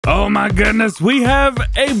Oh my goodness, we have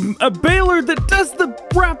a baler that does the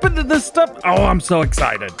wrapping of this stuff. Oh, I'm so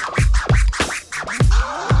excited.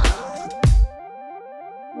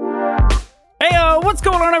 Hey, what's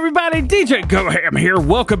going on, everybody? DjGoHam here.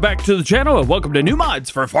 Welcome back to the channel and welcome to new mods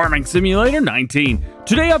for Farming Simulator 19.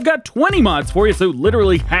 Today I've got 20 mods for you, so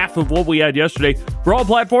literally half of what we had yesterday. For all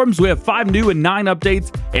platforms, we have 5 new and 9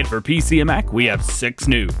 updates, and for PC and Mac, we have 6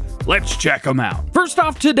 new. Let's check them out. First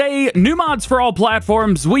off today, new mods for all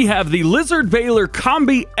platforms, we have the Lizard Baler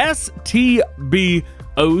Combi STB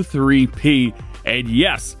 03P. And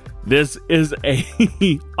yes, this is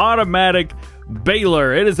a automatic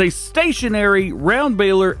baler. It is a stationary round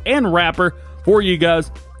baler and wrapper for you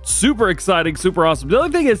guys. Super exciting, super awesome. The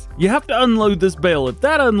only thing is you have to unload this bale. If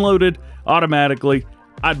that unloaded automatically,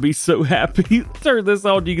 I'd be so happy. Turn this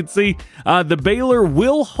on, you can see the baler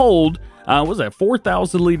will hold what was that,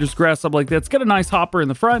 4,000 liters grass, something like that. It's got a nice hopper in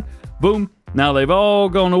the front. Boom. Now they've all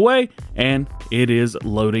gone away and it is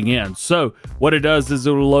loading in. So what it does is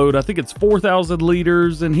it'll load, I think it's 4,000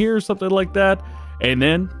 liters in here, something like that. And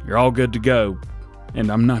then you're all good to go. And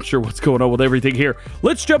I'm not sure what's going on with everything here.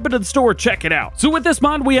 Let's jump into the store, check it out. So with this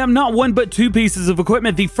mod, we have not one but 2 pieces of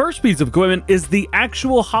equipment. The first piece of equipment is the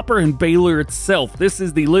actual hopper and baler itself. This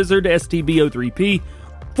is the Lizard STB 03P,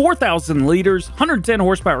 4,000 liters, 110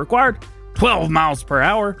 horsepower required, 12 miles per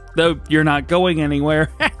hour, though you're not going anywhere.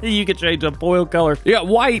 You can change up foil color. You got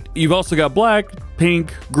white, you've also got black,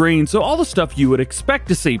 pink, green, so all the stuff you would expect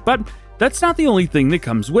to see. But that's not the only thing that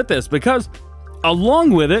comes with this, because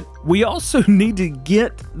along with it, we also need to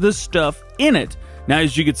get the stuff in it. Now,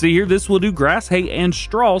 as you can see here, this will do grass, hay, and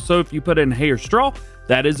straw. So if you put in hay or straw,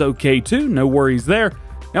 that is okay too. No worries there.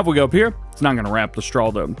 Now, if we go up here, it's not going to wrap the straw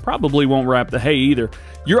though. Probably won't wrap the hay either.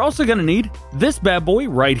 You're also going to need this bad boy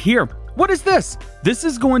right here. What is this? This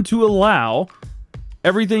is going to allow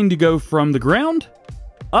everything to go from the ground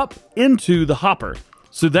up into the hopper.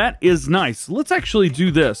 So that is nice. Let's actually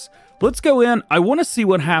do this. Let's go in. I want to see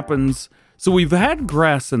what happens. So we've had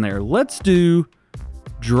grass in there. Let's do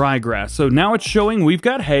dry grass. So now it's showing we've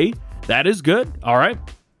got hay. That is good. All right.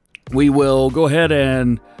 We will go ahead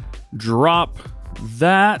and drop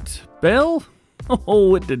that bale.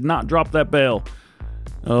 Oh, it did not drop that bale.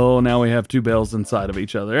 Oh, now we have 2 bales inside of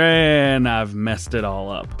each other, and I've messed it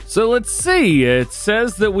all up. So let's see. It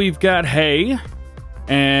says that we've got hay,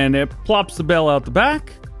 and it plops the bale out the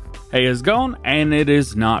back. Hay is gone, and it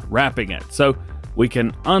is not wrapping it. So we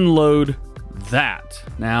can unload that.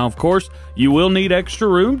 Now, of course, you will need extra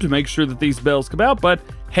room to make sure that these bales come out, but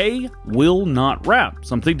hay will not wrap.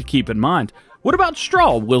 Something to keep in mind. What about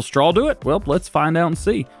straw? Will straw do it? Well, let's find out and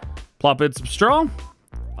see. Plop in some straw.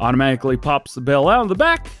 Automatically pops the bale out of the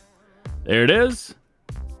back. There it is.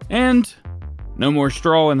 And no more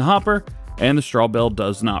straw in the hopper, and the straw bale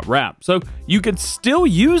does not wrap. So you could still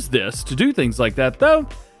use this to do things like that, though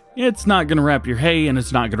it's not going to wrap your hay and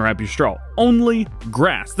it's not going to wrap your straw. Only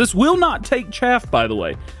grass. This will not take chaff, by the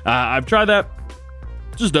way. I've tried that.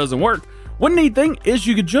 It just doesn't work. One neat thing is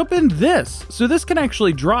you could jump in this. So this can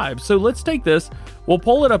actually drive. So let's take this. We'll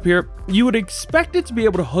pull it up here. You would expect it to be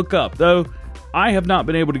able to hook up, though I have not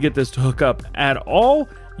been able to get this to hook up at all.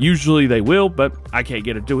 Usually they will, but I can't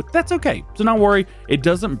get it to do it. That's okay. So don't worry. It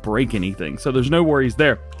doesn't break anything. So there's no worries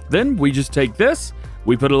there. Then we just take this.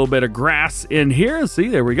 We put a little bit of grass in here. See,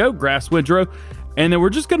 there we go. Grass windrow. And then we're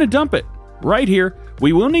just going to dump it right here.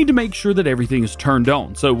 We will need to make sure that everything is turned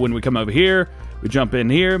on. So when we come over here, we jump in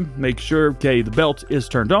here, make sure, okay, the belt is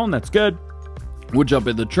turned on. That's good. We'll jump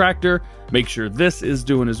in the tractor, make sure this is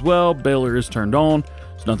doing as well. Baler is turned on.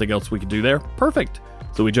 There's nothing else we can do there. Perfect.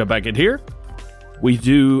 So we jump back in here. We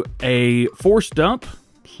do a force dump.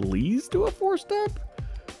 Please do a force dump.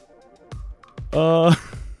 Oh,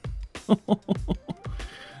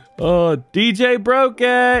 DJ broke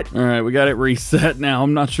it. All right, we got it reset now.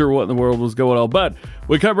 I'm not sure what in the world was going on, but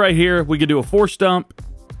we come right here. We can do a force dump,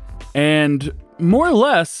 and more or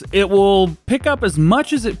less, it will pick up as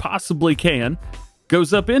much as it possibly can,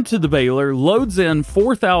 goes up into the baler, loads in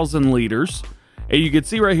 4,000 liters, and you can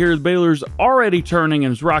see right here, the baler's already turning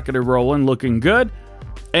and is rocking and rolling, looking good.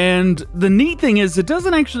 And the neat thing is it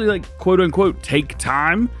doesn't actually, like, quote unquote, take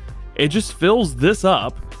time. It just fills this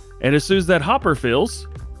up, and as soon as that hopper fills,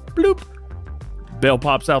 bloop, bale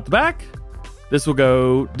pops out the back. This will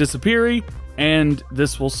go disappearing, and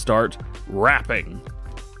this will start wrapping.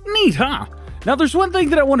 Neat, huh? Now, there's one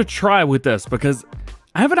thing that I want to try with this, because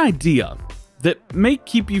I have an idea that may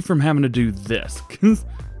keep you from having to do this, because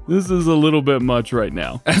this is a little bit much right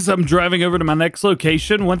now. As I'm driving over to my next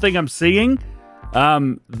location, one thing I'm seeing,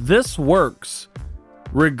 this works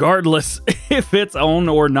regardless if it's on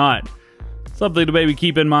or not. Something to maybe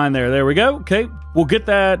keep in mind there. There we go. Okay, we'll get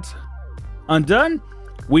that undone.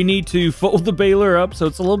 We need to fold the baler up so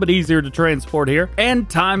it's a little bit easier to transport here, and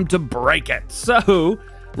time to break it. So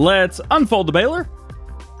let's unfold the baler.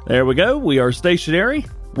 There we go. We are stationary.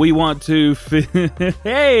 We want to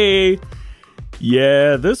hey,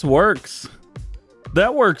 yeah, this works.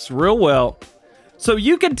 That works real well. So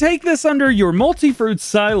you can take this under your multi-fruit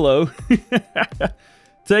silo.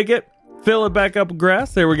 Take it, fill it back up with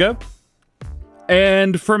grass. There we go.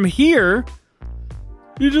 And from here,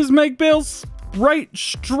 you just make bales right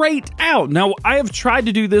straight out. Now, I have tried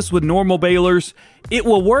to do this with normal balers. It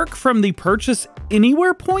will work from the purchase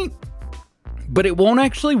anywhere point, but it won't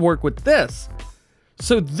actually work with this.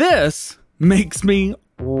 So this makes me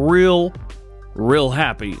real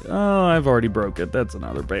happy. Oh, I've already broke it. That's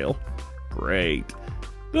another bale. Great.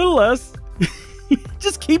 Little less.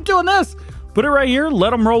 Just keep doing this. Put it right here.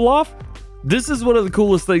 Let them roll off. This is one of the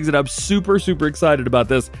coolest things, and I'm super excited about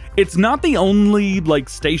this. It's not the only like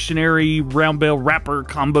stationary round bale wrapper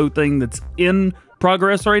combo thing that's in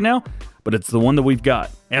progress right now, but it's the one that we've got,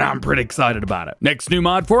 and I'm pretty excited about it. Next new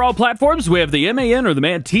mod for all platforms, we have the MAN or the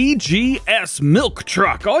MAN TGS Milk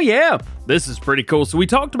Truck. Oh yeah, this is pretty cool. So we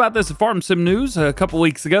talked about this at Farm Sim News a couple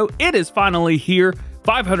weeks ago. It is finally here.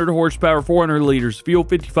 500 horsepower, 400 liters fuel,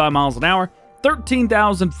 55 miles an hour,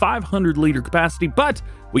 13,500 liter capacity, but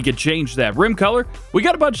we could change that. Rim color, we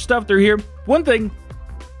got a bunch of stuff through here. One thing,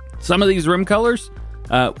 some of these rim colors,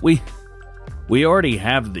 we already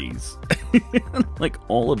have these. Like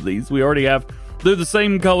all of these, we already have. They're the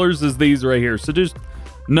same colors as these right here, so just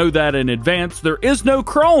know that in advance. There is no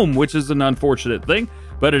chrome, which is an unfortunate thing,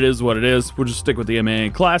 but it is what it is. We'll just stick with the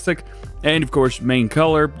MAN Classic. And of course, main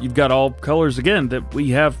color, you've got all colors again that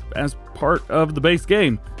we have as part of the base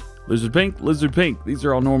game. Lizard pink, these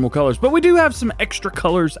are all normal colors, but we do have some extra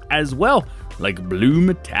colors as well, like blue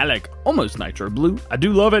metallic, almost nitro blue. I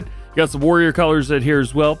do love it. You got some warrior colors in here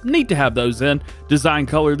as well. Neat to have those in. Design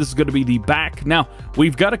color, this is going to be the back. Now,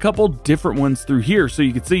 we've got a couple different ones through here, so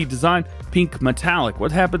you can see design pink metallic.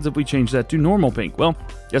 What happens if we change that to normal pink? Well,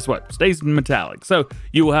 guess what? Stays metallic. So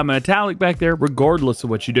you will have metallic back there regardless of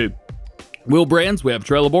what you do. Wheel brands, we have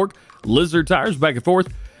Trelleborg, Lizard tires, back and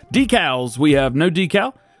forth. Decals, we have no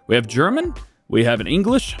decal. We have German, we have an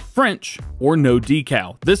English, French, or no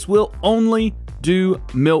decal. This will only do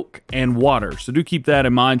milk and water, so do keep that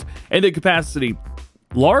in mind. And the capacity,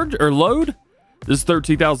 large or load, this is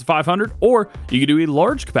 13,500, or you can do a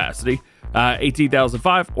large capacity,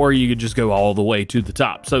 18,500, or you could just go all the way to the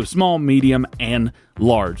top. So small, medium, and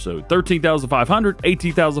large. So 13,500,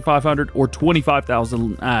 18,500, or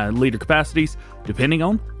 25,000 liter capacities, depending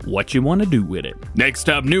on what you want to do with it. Next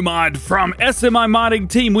up, new mod from SMI modding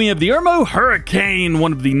team. We have the Ermo Hurricane,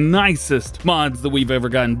 one of the nicest mods that we've ever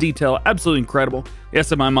gotten. Detail, absolutely incredible. The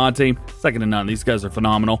SMI mod team, second to none. These guys are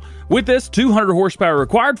phenomenal. With this, 200 horsepower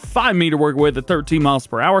required, 5 meter working with at 13 miles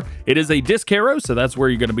per hour. It is a disc harrow, so that's where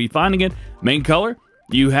you're going to be finding it. Main color,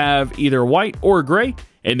 you have either white or gray.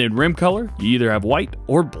 And then rim color, you either have white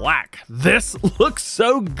or black. This looks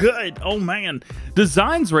so good. Oh man.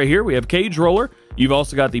 Designs right here, we have cage roller. You've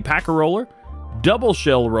also got the packer roller, double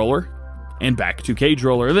shell roller, and back to cage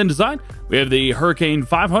roller. And then design, we have the Hurricane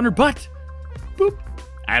 500, but boop,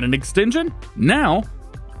 add an extension. Now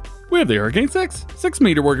we have the Hurricane 6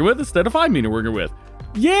 meter working with instead of 5 meter working with.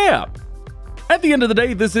 Yeah. At the end of the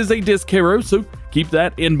day, this is a disc harrow, so keep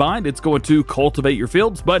that in mind. It's going to cultivate your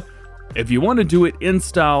fields, but if you want to do it in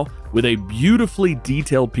style with a beautifully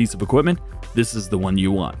detailed piece of equipment, this is the one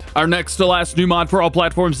you want. Our next to last new mod for all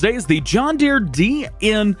platforms today is the John Deere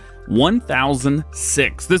DN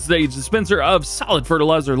 1006. This is a dispenser of solid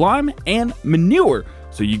fertilizer, lime, and manure.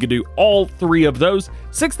 So you can do all three of those,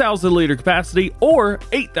 6,000 liter capacity or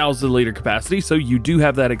 8,000 liter capacity. So you do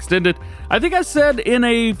have that extended. I think I said in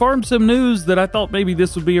a Farm Sim News that I thought maybe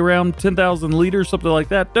this would be around 10,000 liters, something like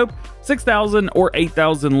that. Nope, 6,000 or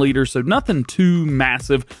 8,000 liters. So nothing too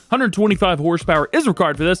massive. 125 horsepower is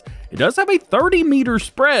required for this. It does have a 30 meter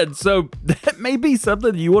spread. So that may be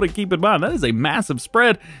something you want to keep in mind. That is a massive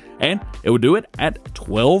spread. And it will do it at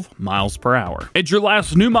 12 miles per hour. And your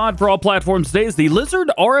last new mod for all platforms today is the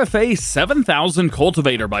Lizard RFA 7000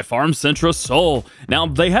 Cultivator by Farm Central Soul. Now,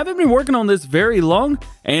 they haven't been working on this very long,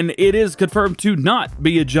 and it is confirmed to not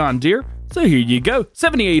be a John Deere. So here you go,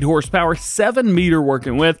 78 horsepower, 7 meter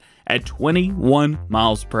working with at 21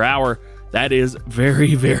 miles per hour. That is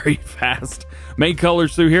very, very fast. Main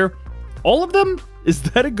colors through here, all of them. Is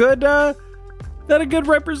that a good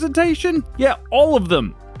representation? Yeah, all of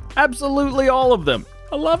them. Absolutely all of them.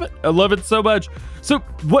 I love it. I love it so much. So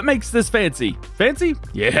what makes this fancy? Fancy?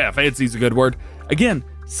 Yeah, fancy is a good word. Again,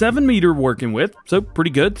 7 meter working with, so pretty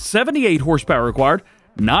good. 78 horsepower required,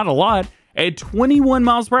 not a lot. at 21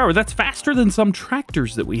 miles per hour. That's faster than some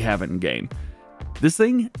tractors that we have in game. This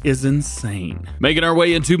thing is insane. Making our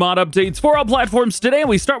way into mod updates for all platforms today,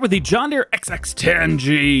 we start with the John Deere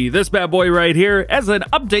XX10G. This bad boy right here, as an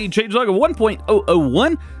update changelog of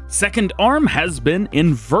 1.001, second arm has been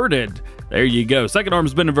inverted. There you go. Second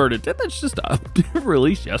arm's been inverted. That's just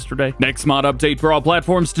released yesterday. Next mod update for all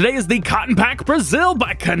platforms today is the Cotton Pack Brazil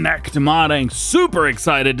by Connect Modding. Super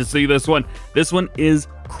excited to see this one. This one is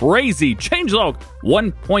crazy. Changelog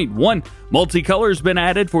 1.1. Multicolor's been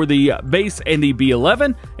added for the base and the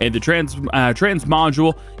B11 and the trans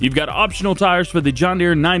module. You've got optional tires for the John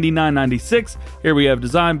Deere 9996. Here we have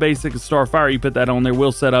design, basic, and Starfire. You put that on there.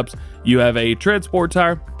 Wheel setups. You have a transport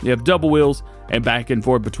tire. You have double wheels and back and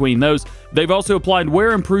forth between those. They've also applied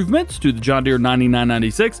wear improvements to the John Deere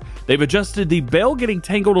 9996. They've adjusted the bell getting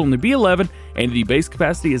tangled on the B11, and the base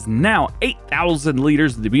capacity is now 8,000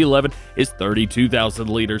 liters. The B11 is 32,000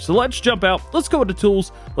 liters. So let's jump out. Let's go into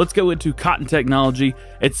tools. Let's go into cotton technology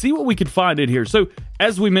and see what we can find in here. So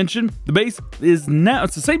as we mentioned, the base is now,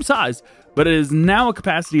 it's the same size, but it is now a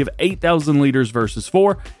capacity of 8,000 liters versus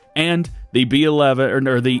 4, and the B11,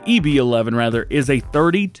 or the EB11 rather, is a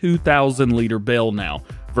 32,000 liter bale now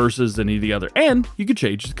versus any of the other. And you can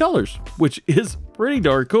change the colors, which is pretty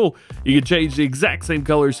darn cool. You can change the exact same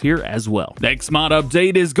colors here as well. Next mod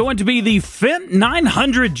update is going to be the Fendt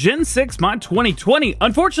 900 Gen 6 mod 2020.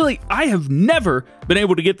 Unfortunately, I have never been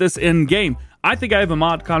able to get this in game. I think I have a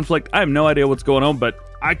mod conflict. I have no idea what's going on, but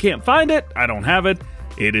I can't find it. I don't have it.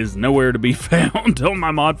 It is nowhere to be found on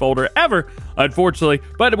my mod folder ever, unfortunately.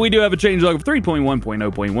 But we do have a changelog of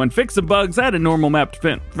 3.1.0.1. Fix some bugs, add a normal mapped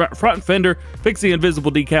front fender, fix the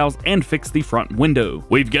invisible decals, and fix the front window.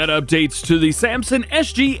 We've got updates to the Samson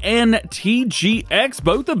SG and TGX,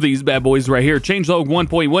 both of these bad boys right here. Changelog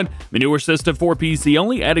 1.1, manure system for PC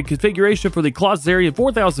only, added configuration for the closet area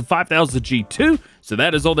 4000 5000 G2. So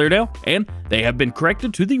that is all there now, and they have been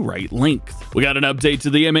corrected to the right length. We got an update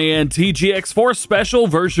to the MAN TGX Forest Special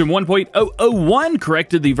version 1.001,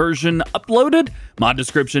 corrected the version uploaded. Mod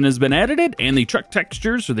description has been edited, and the truck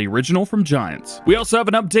textures are the original from Giants. We also have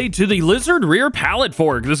an update to the Lizard rear pallet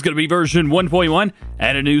fork. This is going to be version 1.1.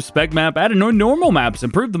 Add a new spec map, add a new normal maps,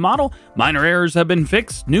 improve the model. Minor errors have been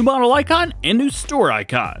fixed, new model icon, and new store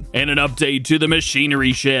icon. And an update to the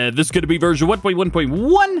machinery shed. This is going to be version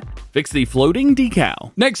 1.1.1. Fix the floating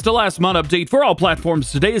decal. Next to last mod update for all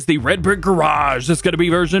platforms today is the Red Brick Garage. This is going to be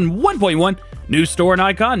version 1.1. New store and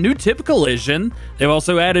icon, new tip collision. They've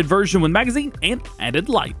also added version with magazine and added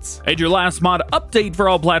lights. And your last mod update for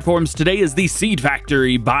all platforms today is the Seed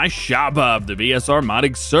Factory by Shabab, the VSR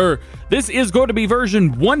modding sir. This is going to be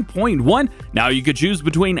version 1.1. Now you could choose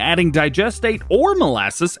between adding digestate or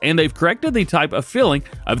molasses, and they've corrected the type of filling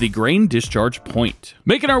of the grain discharge point.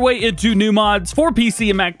 Making our way into new mods for PC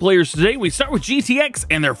and Mac players today, we start with GTX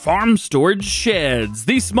and their farm storage sheds.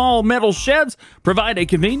 These small metal sheds provide a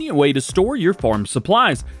convenient way to store your farm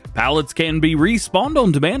supplies. Pallets can be respawned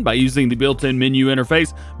on demand by using the built-in menu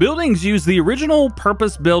interface. Buildings use the original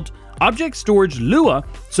purpose-built object storage Lua,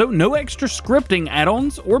 so no extra scripting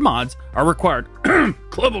add-ons or mods are required.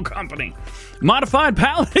 Global company. Modified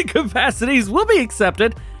pallet capacities will be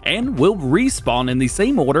accepted and will respawn in the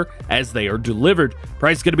same order as they are delivered.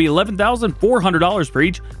 Price is going to be $11,400 per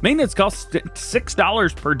each. Maintenance costs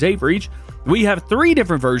 $6 per day for each. We have 3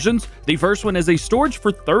 different versions. The first one is a storage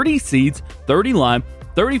for 30 seeds, 30 lime,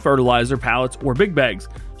 30 fertilizer pallets or big bags.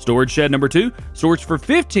 Storage shed number 2, storage for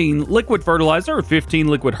 15 liquid fertilizer or 15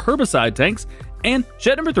 liquid herbicide tanks. And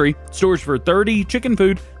shed number 3, storage for 30 chicken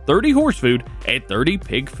food, 30 horse food, and 30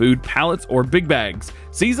 pig food pallets or big bags.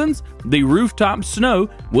 Seasons, the rooftop snow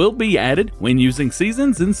will be added when using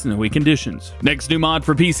seasons in snowy conditions. Next new mod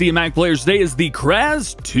for PC and Mac players today is the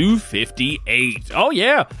Kraz 258. Oh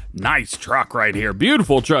yeah, nice truck right here.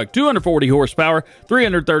 Beautiful truck, 240 horsepower,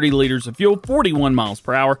 330 liters of fuel, 41 miles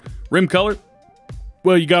per hour. Rim color,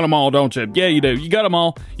 well, you got them all, don't you? Yeah, you do. You got them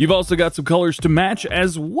all. You've also got some colors to match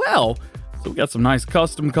as well. So we got some nice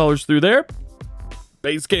custom colors through there.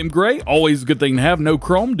 Base game gray, always a good thing to have. No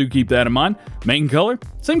chrome, do keep that in mind. Main color,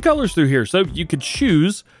 same colors through here. So you could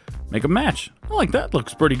choose, make a match. I like that,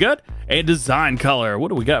 looks pretty good. And design color, what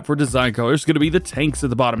do we got for design color? It's gonna be the tanks at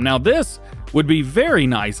the bottom. Now this would be very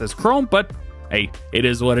nice as chrome, but hey, it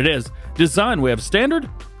is what it is. Design, we have standard.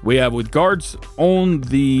 We have with guards on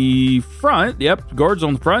the front. Yep, guards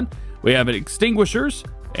on the front. We have extinguishers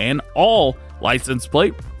and all license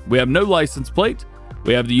plate. We have no license plate.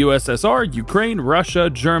 We have the USSR, Ukraine, Russia,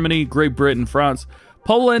 Germany, Great Britain, France,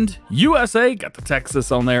 Poland, USA, got the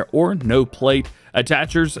Texas on there, or no plate.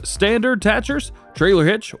 Attachers, standard attachers, trailer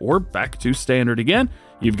hitch, or back to standard again.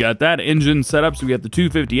 You've got that engine set up, so we have the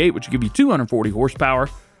 258, which will give you 240 horsepower.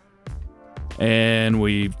 And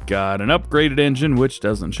we've got an upgraded engine, which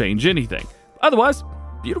doesn't change anything. Otherwise,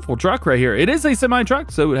 beautiful truck right here. It is a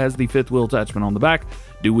semi-truck, so it has the fifth wheel attachment on the back.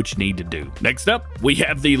 Do what you need to do. Next up, we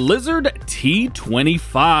have the Lizard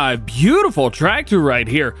T25. Beautiful tractor right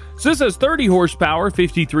here. So this has 30 horsepower,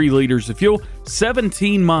 53 liters of fuel,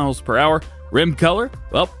 17 miles per hour. Rim color,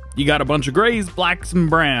 well, you got a bunch of grays, blacks, and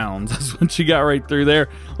browns. That's what you got right through there.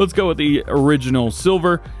 Let's go with the original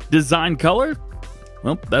silver. Design color,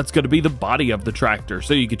 well, that's going to be the body of the tractor.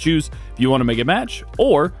 So you could choose if you want to make it match,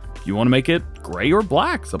 or if you want to make it gray or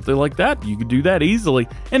black, something like that. You could do that easily.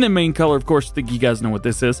 And then main color, of course, I think you guys know what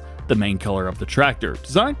this is, the main color of the tractor.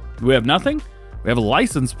 Design, we have nothing. We have a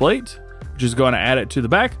license plate, which is going to add it to the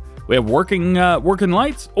back. We have working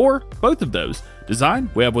lights, or both of those. Design,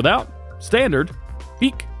 we have without, standard,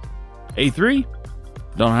 peak, A3,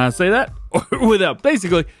 don't know how to say that, or without.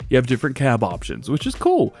 Basically, you have different cab options, which is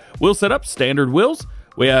cool. Wheel setup, standard wheels.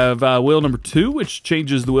 We have wheel number 2, which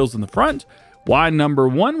changes the wheels in the front. Wide number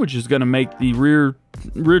 1, which is going to make the rear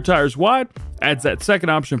tires wide, adds that second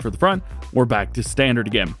option for the front. We're back to standard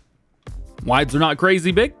again. Wides are not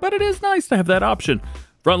crazy big, but it is nice to have that option.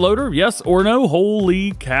 Front loader, yes or no?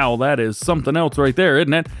 Holy cow, that is something else right there,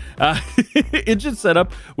 isn't it? Engine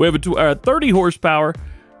setup, we have a 30 horsepower,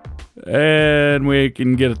 and we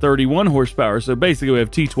can get a 31 horsepower. So basically we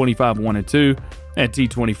have T25 1 and 2, and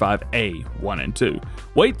T25A 1 and 2.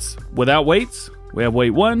 Weights, without weights, we have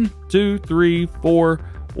weight 1, 2, 3, 4,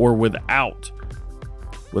 or without.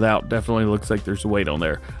 Without definitely looks like there's a weight on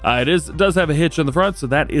there. It does have a hitch on the front, so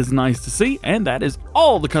that is nice to see. And that is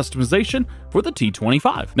all the customization for the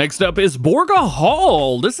T25. Next up is Borga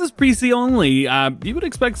Hall. This is PC only. You would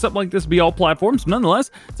expect something like this to be all platforms. Nonetheless,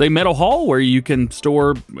 it's a metal hall where you can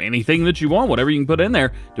store anything that you want, whatever you can put in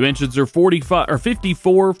there. Dimensions are 45 or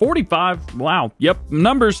 54, 45. Wow. Yep.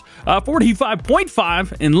 Numbers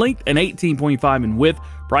 45.5 in length and 18.5 in width.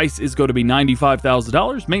 Price is going to be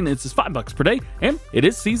 $95,000. Maintenance is $5 per day, and it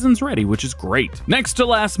is seasons ready, which is great. Next to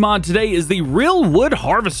last mod today is the Real Wood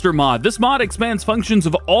Harvester mod. This mod expands functions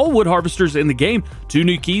of all wood harvesters in the game. 2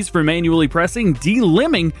 new keys for manually pressing,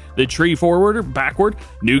 delimbing the tree forward or backward.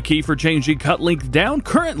 New key for changing cut length down.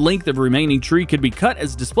 Current length of remaining tree could be cut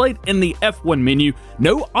as displayed in the F1 menu.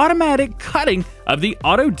 No automatic cutting of the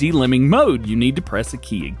auto delimbing mode. You need to press a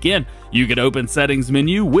key again. You can open settings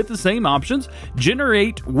menu with the same options.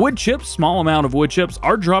 Generate wood chips. Small amount of wood chips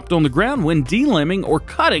are dropped on the ground when delimbing or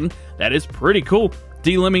cutting. That is pretty cool.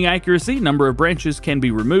 Delimbing accuracy, number of branches can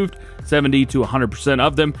be removed, 70 to 100%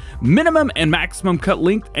 of them. Minimum and maximum cut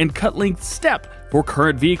length and cut length step for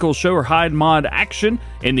current vehicle show or hide mod action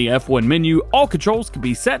in the F1 menu. All controls can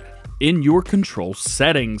be set in your control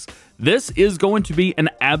settings. This is going to be an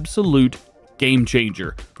absolute game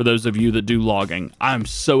changer for those of you that do logging. I'm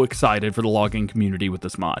so excited for the logging community with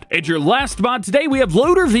this mod. And your last mod today, we have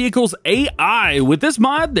Loader Vehicles AI. With this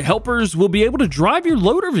mod, the helpers will be able to drive your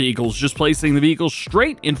loader vehicles, just placing the vehicle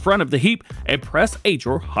straight in front of the heap and press H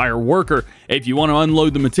or hire worker. If you want to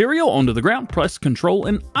unload the material onto the ground, press Control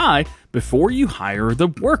and I before you hire the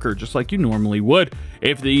worker, just like you normally would.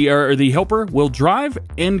 If the helper will drive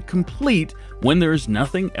and complete when there's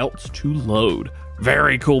nothing else to load.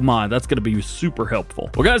 Very cool mod. That's going to be super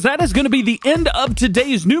helpful. Well, guys, that is going to be the end of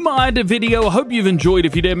today's new mod video. I hope you've enjoyed.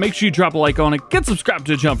 If you did, make sure you drop a like on it. Get subscribed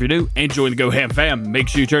to the channel if you're new, and join the DjGoHam fam. Make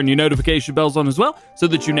sure you turn your notification bells on as well, so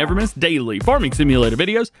that you never miss daily farming simulator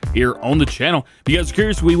videos here on the channel. If you guys are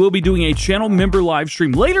curious, we will be doing a channel member live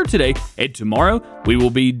stream later today, and tomorrow we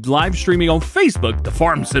will be live streaming on Facebook, the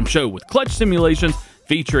Farm Sim Show with clutch simulations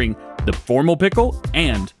featuring the Formal Pickle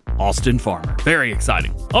and Austin Farmer. Very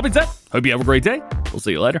exciting. All being said, hope you have a great day. We'll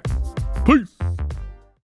see you later. Peace.